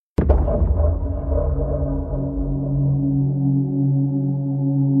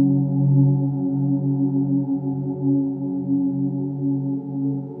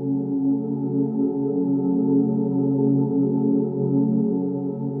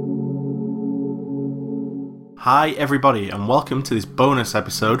Hi everybody and welcome to this bonus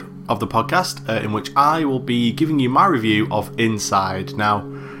episode of the podcast in which I will be giving you my review of Inside. Now,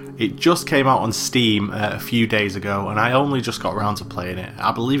 it just came out on Steam a few days ago and I only just got around to playing it.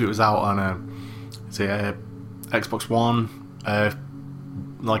 I believe it was out on a Xbox One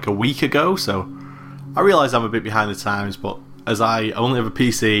like a week ago, so I realise I'm a bit behind the times, but as I only have a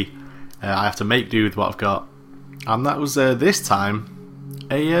PC, I have to make do with what I've got. And that was this time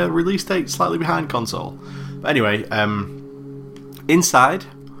a release date slightly behind console. But anyway, Inside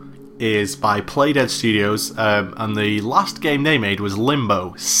is by Playdead Studios, and the last game they made was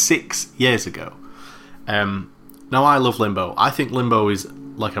Limbo 6 years ago. Now, I love Limbo. I think Limbo is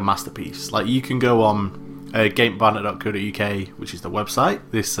like a masterpiece. Like, you can go on gameplanet.co.uk, which is the website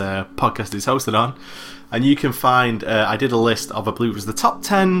this podcast is hosted on, and you can find, I did a list of, I believe it was the top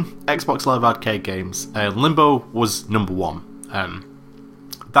 10 Xbox Live Arcade games. Limbo was number one.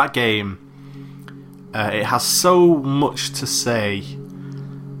 That game... it has so much to say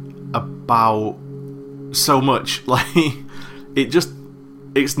about so much. Like,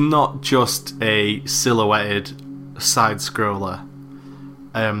 it's not just a silhouetted side scroller.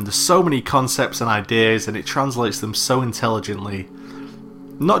 There's so many concepts and ideas, and it translates them so intelligently.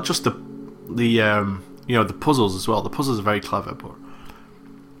 Not just the puzzles as well. The puzzles are very clever, but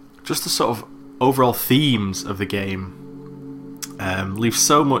just the sort of overall themes of the game leave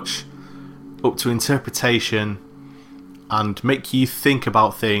so much up to interpretation and make you think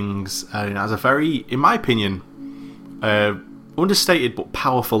about things, and it has a very, in my opinion, understated but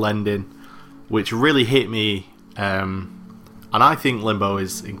powerful ending, which really hit me, and I think Limbo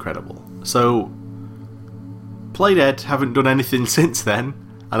is incredible. So, Playdead haven't done anything since then,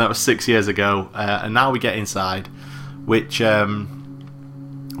 and that was 6 years ago, and now we get Inside, which,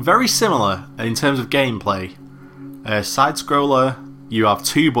 very similar in terms of gameplay. Side-scroller. You have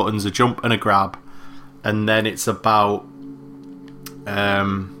two buttons, a jump and a grab, and then it's about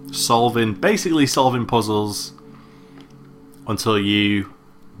solving puzzles until you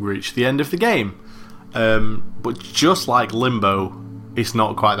reach the end of the game. But just like Limbo, it's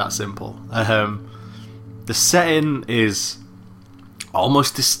not quite that simple. The setting is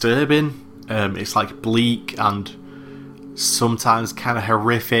almost disturbing. It's like bleak and sometimes kind of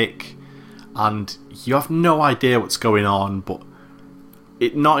horrific, and you have no idea what's going on, but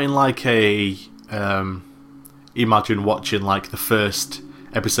it not in like a imagine watching like the first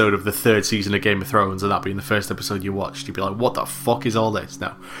episode of the third season of Game of Thrones and that being the first episode you watched, you'd be like, what the fuck is all this?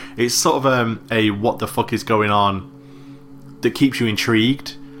 No, it's sort of a what the fuck is going on that keeps you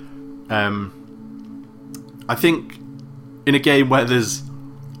intrigued. I think in a game where there's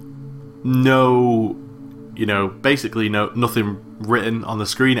no, basically nothing written on the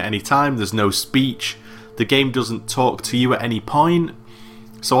screen at any time, there's no speech, the game doesn't talk to you at any point.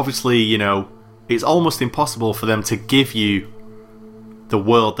 So obviously, it's almost impossible for them to give you the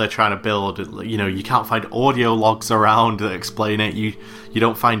world they're trying to build. You can't find audio logs around that explain it. You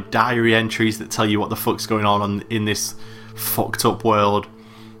don't find diary entries that tell you what the fuck's going on in this fucked up world.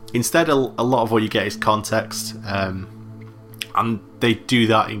 Instead, a lot of what you get is context, and they do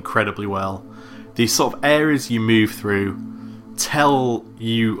that incredibly well. These sort of areas you move through tell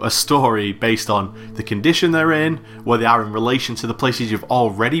you a story based on the condition they're in, where they are in relation to the places you've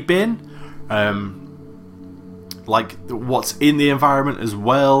already been, like what's in the environment as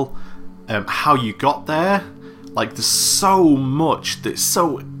well, how you got there. Like, there's so much that's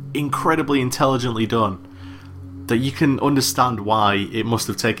so incredibly intelligently done that you can understand why it must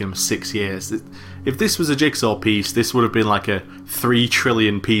have taken them 6 years. If this was a jigsaw piece, this would have been like a 3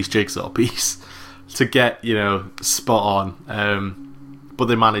 trillion piece jigsaw piece to get, spot on. But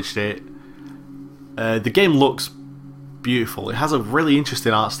they managed it. The game looks beautiful. It has a really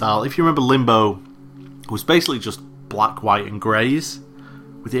interesting art style. If you remember, Limbo was basically just black, white and greys,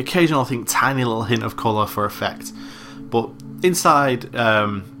 with the occasional, I think, tiny little hint of colour for effect. But Inside,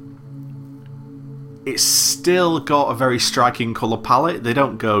 it's still got a very striking colour palette. They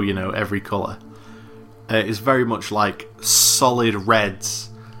don't go, every colour. It's very much like solid reds,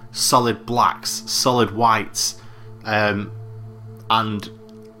 solid blacks, solid whites, and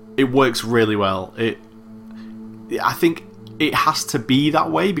it works really well. I think it has to be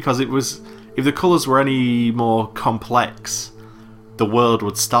that way because if the colours were any more complex, the world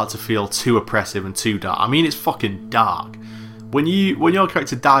would start to feel too oppressive and too dark. I mean, it's fucking dark. When your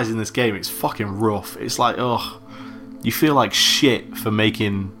character dies in this game, it's fucking rough. It's like, ugh, you feel like shit for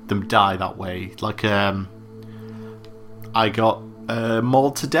making them die that way. Like, I got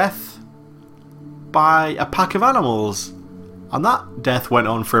mauled to death by a pack of animals, and that death went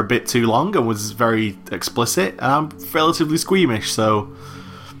on for a bit too long and was very explicit, and I'm relatively squeamish, so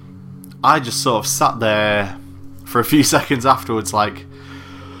I just sort of sat there for a few seconds afterwards, like,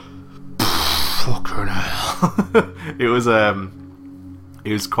 fucking hell.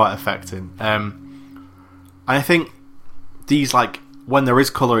 It was quite affecting. And I think these, like, when there is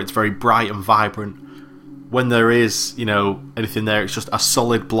colour, it's very bright and vibrant. When there is, anything there, it's just a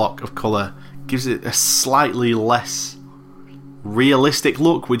solid block of colour. Gives it a slightly less realistic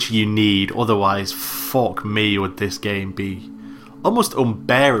look, which you need. Otherwise, fuck me, would this game be almost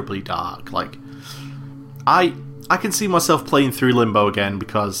unbearably dark. Like, I can see myself playing through Limbo again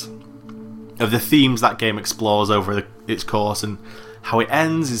because of the themes that game explores over its course, and how it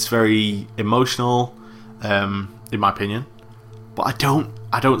ends is very emotional, in my opinion. But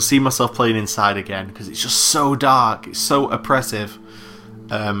I don't see myself playing Inside again because it's just so dark, it's so oppressive,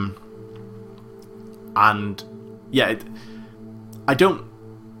 and yeah, I don't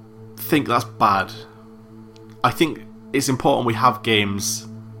think that's bad. I think it's important we have games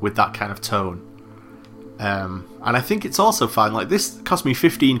with that kind of tone, and I think it's also fine. Like, this cost me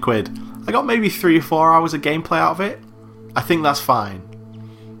 15 quid. I got maybe 3 or 4 hours of gameplay out of it. I think that's fine,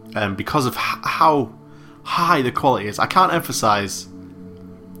 because of how high the quality is. I can't emphasize,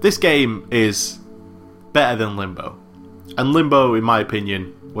 this game is better than Limbo, and Limbo, in my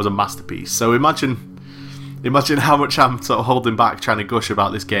opinion, was a masterpiece. So imagine how much I'm sort of holding back trying to gush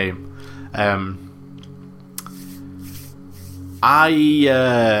about this game.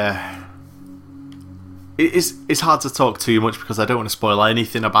 It's hard to talk too much because I don't want to spoil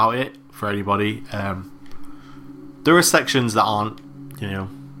anything about it for anybody. There are sections that aren't,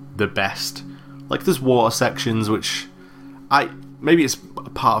 the best. Like, there's water sections which maybe it's a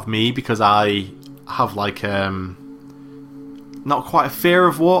part of me because I have, like, not quite a fear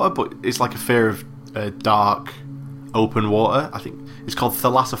of water, but it's like a fear of dark open water. I think it's called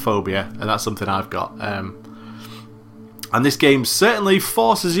thalassophobia, and that's something I've got. And this game certainly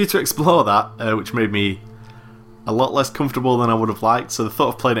forces you to explore that, which made me a lot less comfortable than I would have liked. So the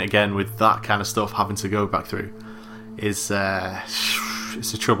thought of playing it again with that kind of stuff having to go back through is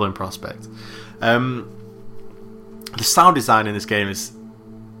it's a troubling prospect. The sound design in this game is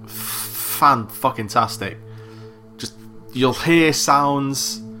fan-fucking-tastic. Just, you'll hear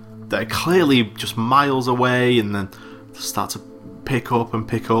sounds that are clearly just miles away, and then start to pick up,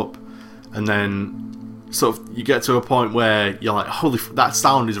 and then sort of you get to a point where you're like, holy, that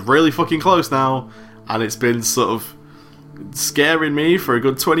sound is really fucking close now, and it's been sort of scaring me for a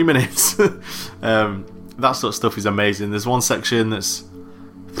good 20 minutes. That sort of stuff is amazing. There's one section that's,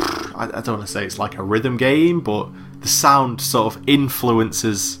 I don't want to say it's like a rhythm game, but the sound sort of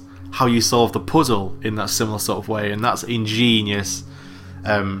influences how you solve the puzzle in that similar sort of way, and that's ingenious.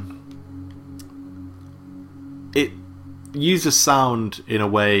 It uses sound in a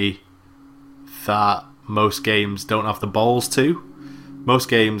way that most games don't have the balls to. Most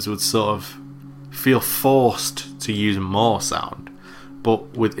games would sort of feel forced to use more sound,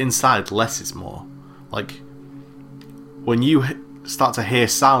 but with Inside, less is more. Like, when you start to hear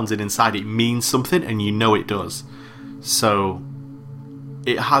sounds in Inside, it means something, and you know it does. So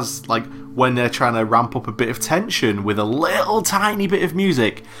it has, like, when they're trying to ramp up a bit of tension with a little tiny bit of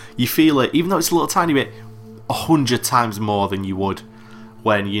music, you feel it, even though it's a little tiny bit, 100 times more than you would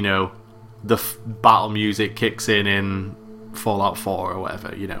when, the battle music kicks in Fallout 4 or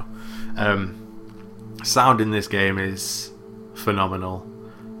whatever, Sound in this game is phenomenal.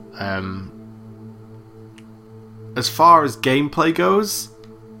 As far as gameplay goes,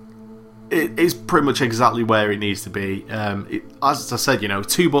 it is pretty much exactly where it needs to be. As I said,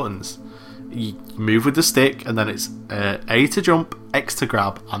 2 buttons. You move with the stick, and then it's A to jump, X to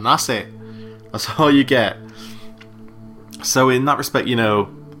grab, and that's it. That's all you get. So in that respect,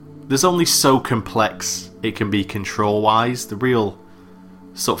 there's only so complex it can be control-wise. The real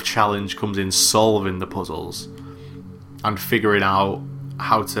sort of challenge comes in solving the puzzles and figuring out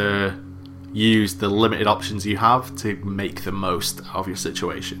how to use the limited options you have to make the most out of your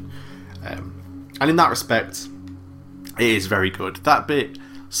situation. And in that respect, it is very good. That bit,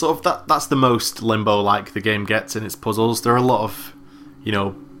 sort of, that's the most Limbo-like the game gets in its puzzles. There are a lot of,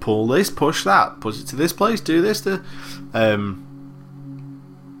 pull this, push that, push it to this place, do this.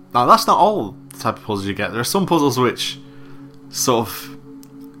 Now, that's not all the type of puzzles you get. There are some puzzles which sort of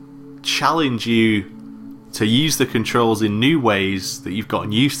challenge you to use the controls in new ways that you've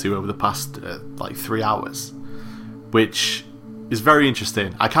gotten used to over the past 3 hours, which is very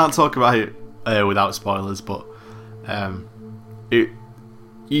interesting. I can't talk about it without spoilers, but it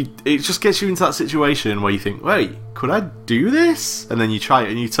just gets you into that situation where you think, wait, could I do this? And then you try it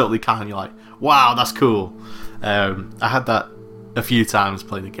and you totally can. You're like, wow, that's cool. I had that a few times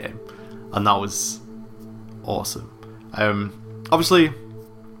playing the game, and that was awesome. Obviously,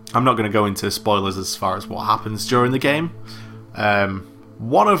 I'm not going to go into spoilers as far as what happens during the game.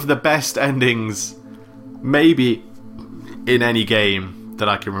 One of the best endings, maybe in any game that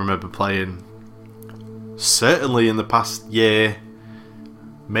I can remember playing. Certainly in the past year,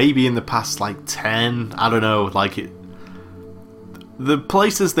 maybe in the past 10. I don't know. The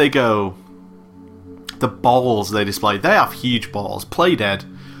places they go, the balls they display. They have huge balls. Playdead,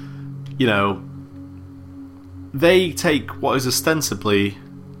 they take what is ostensibly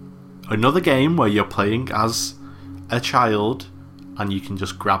another game where you're playing as a child and you can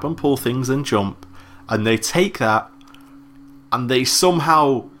just grab and pull things and jump, and they take that and they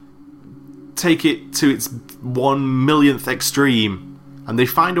somehow take it to its 1/1,000,000th extreme, and they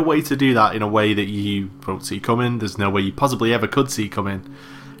find a way to do that in a way that you won't see coming. There's no way you possibly ever could see coming,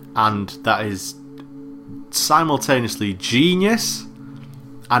 and that is simultaneously genius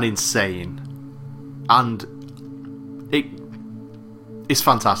and insane, and it's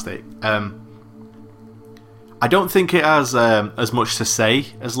fantastic. I don't think it has as much to say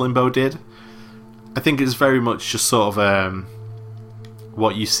as Limbo did. I think it's very much just sort of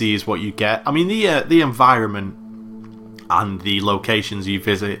what you see is what you get. I mean, the environment and the locations you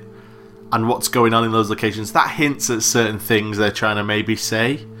visit and what's going on in those locations, that hints at certain things they're trying to maybe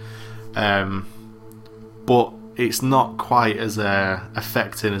say. But it's not quite as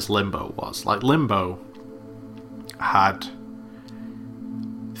affecting as Limbo was. Limbo had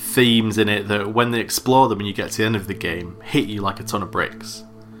themes in it that when they explore them and you get to the end of the game, hit you like a ton of bricks.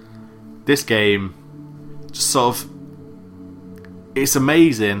 This game just sort of, it's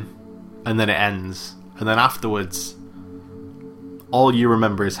amazing, and then it ends, and then afterwards all you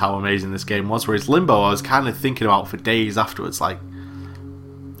remember is how amazing this game was. Whereas Limbo, I was kind of thinking about for days afterwards.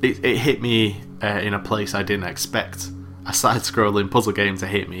 It hit me in a place I didn't expect a side-scrolling puzzle game to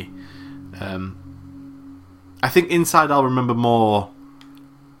hit me. I think Inside I'll remember more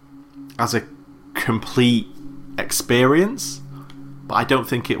as a complete experience, but I don't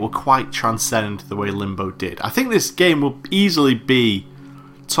think it will quite transcend the way Limbo did. I think this game will easily be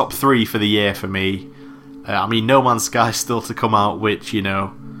top 3 for the year for me. I mean, No Man's Sky still to come out, which,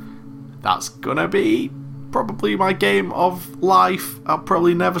 that's gonna be probably my game of life. I'll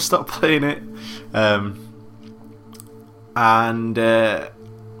probably never stop playing it. And I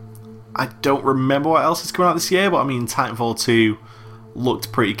don't remember what else is coming out this year, but I mean, Titanfall 2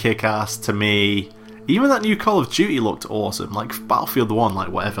 looked pretty kick-ass to me. Even that new Call of Duty looked awesome. Battlefield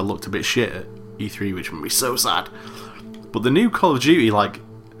 1, whatever, looked a bit shit at E3, which made me so sad. But the new Call of Duty,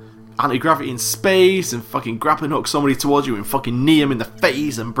 anti-gravity in space and fucking grappling hook somebody towards you and fucking knee them in the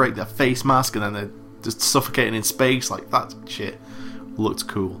face and break their face mask and then they're just suffocating in space, that shit looked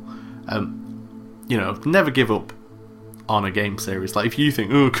cool. Never give up on a game series. If you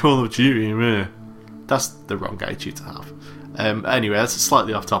think, oh, Call of Duty, meh, that's the wrong attitude to have. Anyway, that's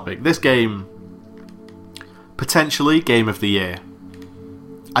slightly off topic. This game, potentially Game of the Year.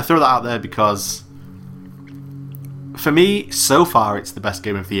 I throw that out there because, for me, so far it's the best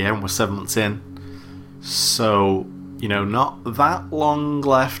Game of the Year, and we're 7 months in. So, not that long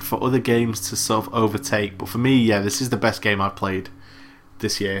left for other games to sort of overtake. But for me, yeah, this is the best game I've played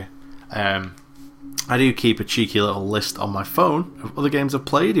this year. I do keep a cheeky little list on my phone of other games I've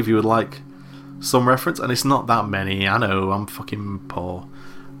played, if you would like some reference, and it's not that many. I know, I'm fucking poor.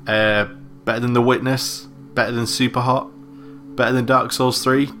 Better than The Witness, better than Super Hot, better than Dark Souls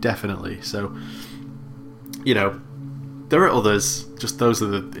 3, definitely. So, there are others, just those are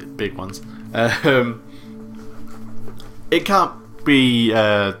the big ones. It can't be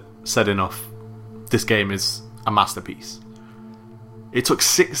said enough, this game is a masterpiece. It took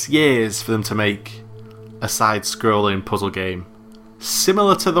 6 years for them to make a side-scrolling puzzle game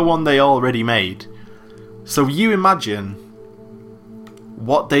similar to the one they already made. So you imagine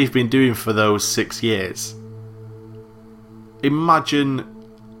what they've been doing for those 6 years. Imagine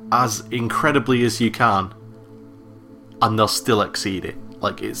as incredibly as you can, and they'll still exceed it.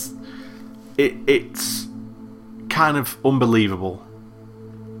 It's kind of unbelievable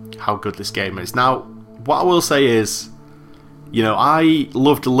how good this game is. Now, what I will say is, I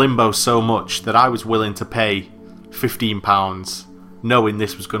loved Limbo so much that I was willing to pay £15 knowing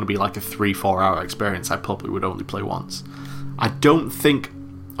this was going to be a 3-4 hour experience I probably would only play once. I don't think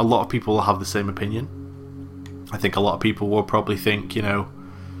a lot of people will have the same opinion. I think a lot of people will probably think, I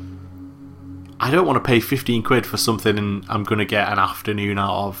don't want to pay 15 quid for something I'm going to get an afternoon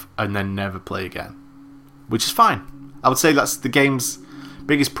out of and then never play again. Which is fine. I would say that's the game's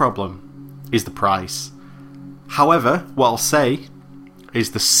biggest problem, is the price. However, what I'll say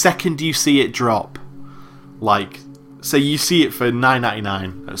is the second you see it drop, say you see it for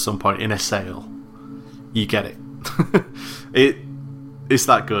 $9.99 at some point in a sale, you get it. It's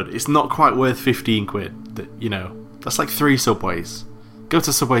that good. It's not quite worth 15 quid. You know, that's like 3 Subways. Go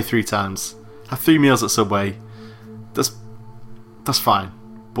to Subway 3 times. Have 3 meals at Subway. That's fine.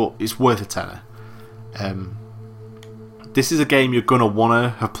 But it's worth a tenner. This is a game you're going to want to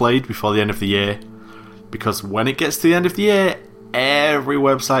have played before the end of the year. Because when it gets to the end of the year, every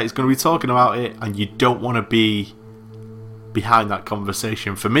website is going to be talking about it. And you don't want to be behind that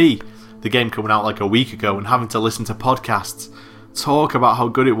conversation. For me, the game coming out like a week ago and having to listen to podcasts talk about how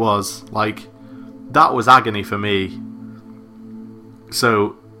good it was, like, that was agony for me.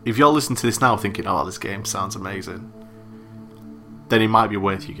 So if you're listening to this now thinking, oh, this game sounds amazing, then it might be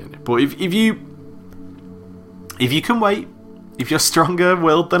worth you getting it. But if you can wait, if you're stronger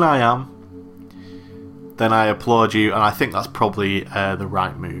willed than I am, then I applaud you, and I think that's probably the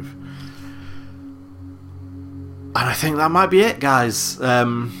right move. And I think that might be it, guys.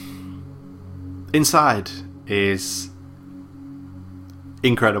 Inside is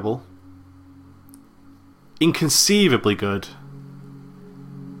incredible, inconceivably good,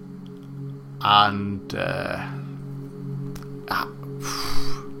 and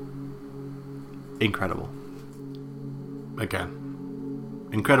incredible again.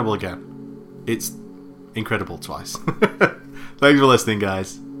 Incredible again. It's incredible twice. Thanks for listening,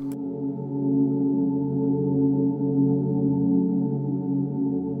 guys.